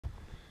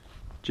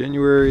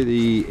January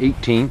the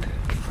 18th,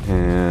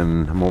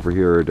 and I'm over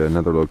here at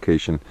another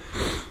location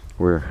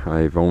where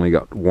I've only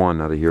got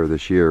one out of here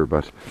this year,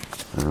 but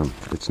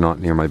it's not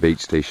near my bait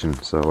station,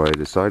 so I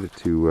decided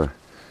to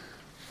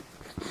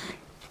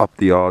up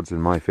the odds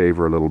in my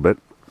favor a little bit.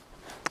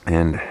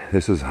 And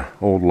this is an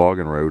old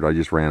logging road. I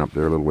just ran up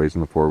there a little ways in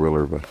the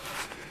four-wheeler, but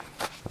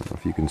I don't know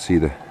if you can see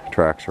the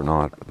tracks or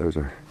not, but those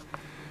are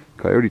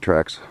coyote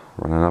tracks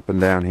running up and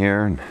down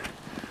here, and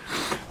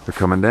they're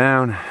coming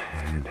down,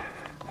 and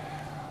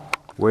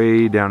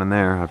way down in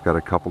there I've got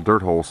a couple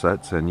dirt hole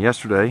sets. And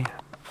yesterday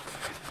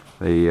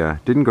they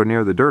didn't go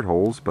near the dirt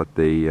holes, but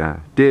they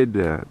did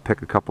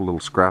pick a couple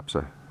little scraps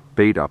of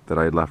bait up that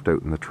I had left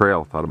out in the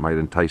trail. Thought it might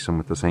entice them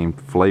with the same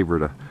flavor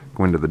to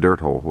go into the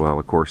dirt hole. Well,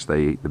 of course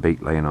they ate the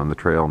bait laying on the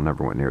trail and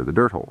never went near the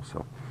dirt hole.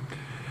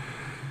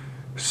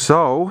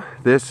 So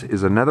this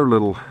is another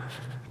little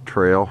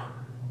trail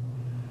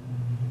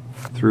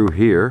through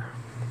here,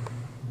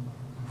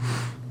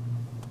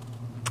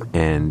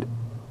 and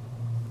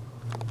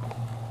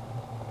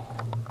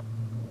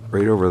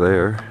right over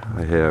there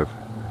I have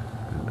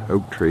an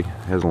oak tree. It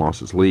hasn't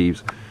lost its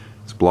leaves.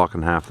 It's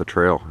blocking half the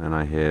trail, and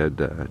I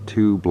had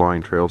two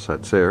blind trail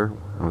sets there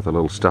with a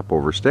little step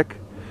over stick,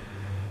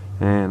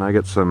 and I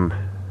got some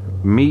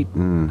meat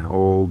and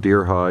old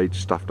deer hide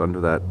stuffed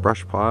under that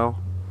brush pile,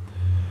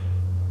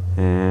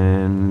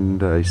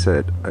 and I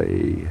set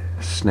a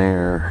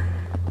snare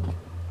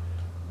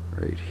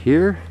right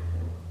here,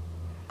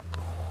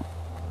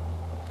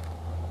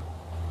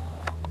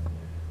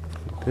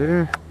 right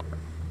there,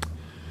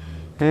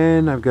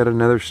 and I've got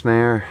another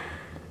snare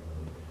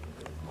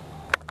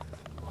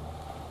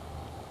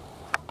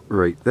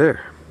right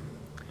there,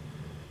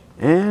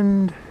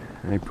 and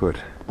I put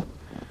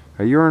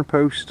a urine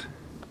post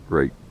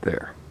right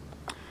there.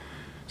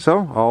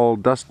 So I'll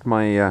dust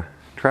my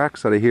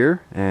tracks out of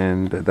here,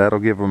 and that'll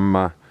give them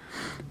a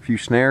few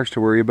snares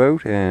to worry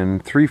about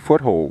and 3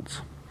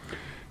 footholds.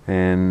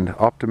 And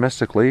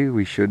optimistically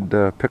we should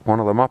pick one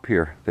of them up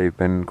here. They've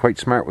been quite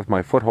smart with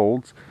my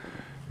footholds,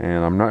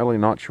 and I'm really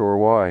not sure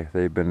why.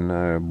 They've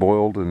been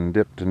boiled and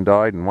dipped and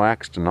dyed and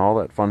waxed and all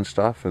that fun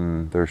stuff,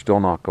 and they're still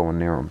not going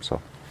near them.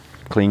 So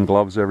clean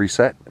gloves every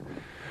set.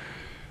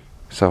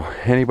 So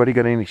anybody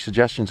got any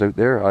suggestions out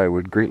there, I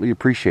would greatly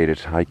appreciate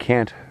it. I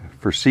can't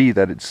foresee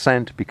that it's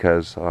scent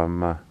because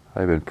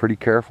I've been pretty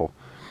careful.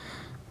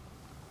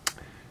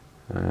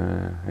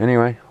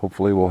 Anyway,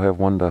 hopefully we'll have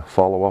one to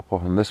follow up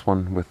on this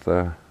one with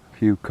a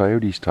few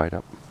coyotes tied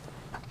up.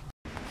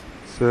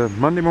 It's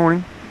Monday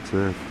morning. It's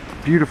a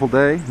beautiful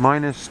day,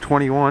 minus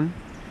 21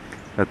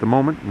 at the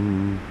moment,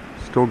 and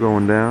still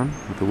going down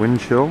with the wind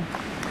chill.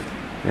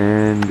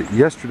 And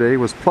yesterday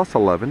was plus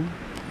 11,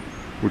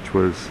 which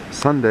was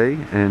Sunday,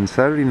 and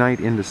Saturday night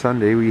into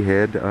Sunday we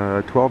had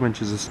 12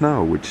 inches of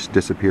snow, which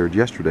disappeared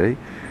yesterday.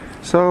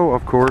 So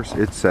of course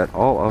it set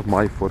all of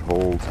my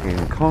footholds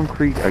in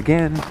concrete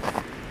again,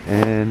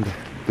 and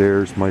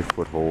there's my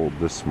foothold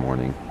this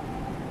morning.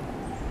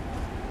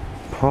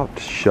 Popped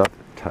shut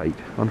tight.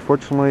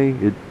 Unfortunately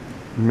it's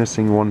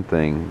missing one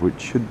thing, which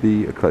should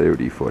be a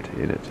coyote foot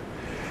in it.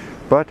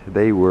 But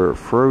they were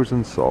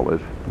frozen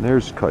solid. And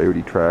there's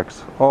coyote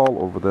tracks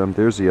all over them.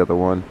 There's the other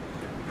one.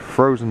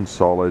 Frozen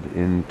solid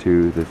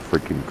into the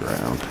freaking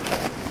ground.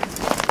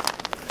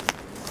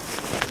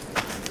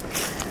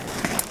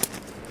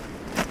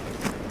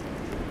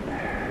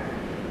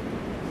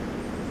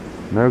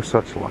 No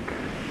such luck.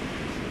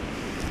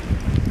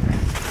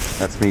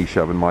 That's me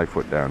shoving my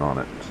foot down on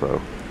it,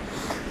 so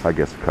I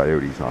guess a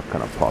coyote's not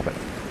gonna pop it.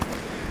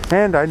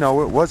 And I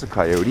know it was a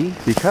coyote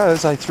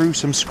because I threw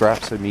some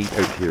scraps of meat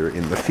out here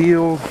in the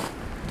field.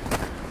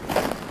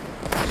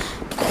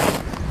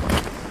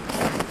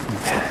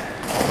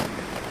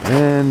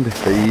 And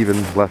they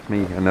even left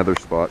me another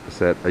spot to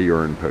set a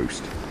urine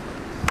post.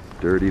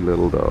 Dirty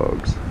little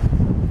dogs.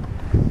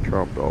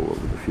 Tromped all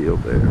over the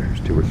field there.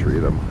 There's 2 or 3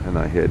 of them. And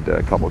I had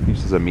a couple of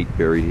pieces of meat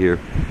buried here.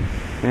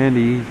 And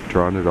he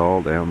drawn it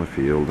all down the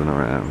field and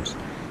around.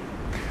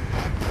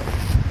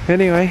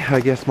 Anyway, I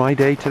guess my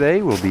day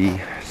today will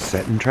be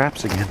setting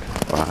traps again.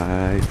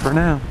 Bye for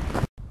now.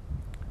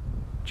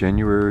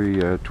 January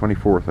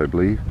 24th, I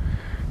believe.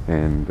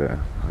 And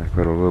I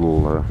put a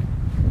little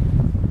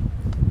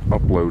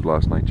upload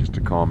last night just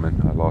to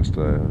comment. I lost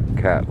a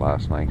cat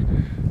last night.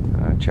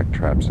 Checked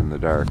traps in the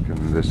dark,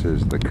 and this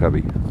is the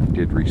cubbie. I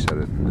did reset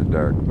it in the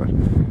dark, but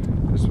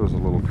this was a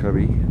little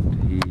cubbie.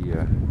 He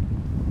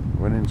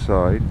went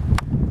inside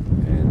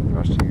and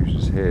must have used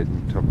his head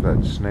and took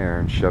that snare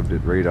and shoved it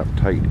right up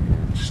tight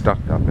and stuck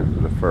up into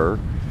the fur.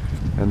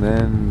 And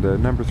then the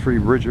number 3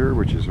 bridger,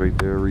 which is right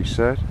there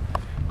reset,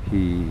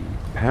 he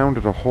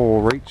pounded a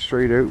hole right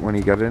straight out when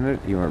he got in it.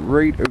 He went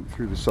right out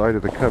through the side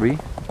of the cubbie,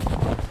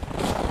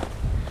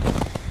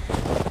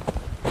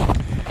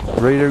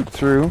 right out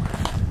through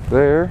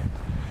there.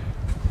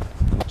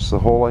 That's the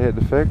hole I had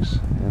to fix,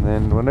 and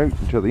then went out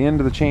until the end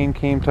of the chain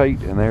came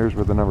tight, and there's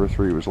where the number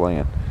 3 was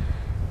laying.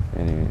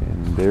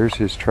 And there's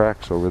his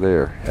tracks over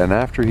there. And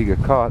after he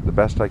got caught, the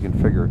best I can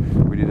figure,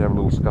 we did have a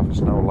little scuff of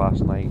snow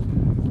last night.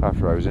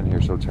 after I was in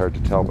here, so it's hard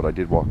to tell, but I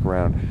did walk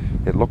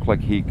around. It looked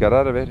like he got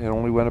out of it and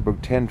only went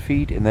about 10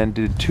 feet and then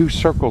did 2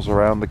 circles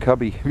around the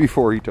cubby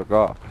before he took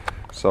off.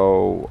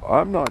 So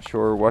I'm not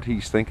sure what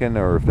he's thinking,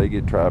 or if they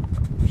get trapped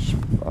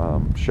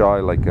shy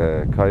like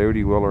a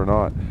coyote will or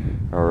not,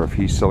 or if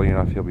he's silly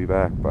enough he'll be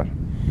back. But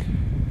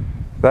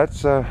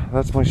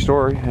that's my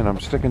story, and I'm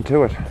sticking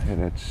to it.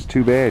 And it's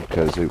too bad,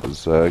 because it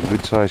was a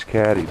good sized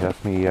cat. He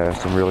left me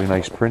some really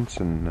nice prints,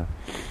 and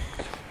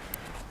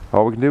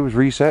all we can do is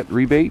reset,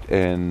 rebait,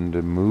 and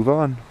move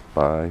on.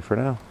 Bye for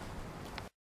now.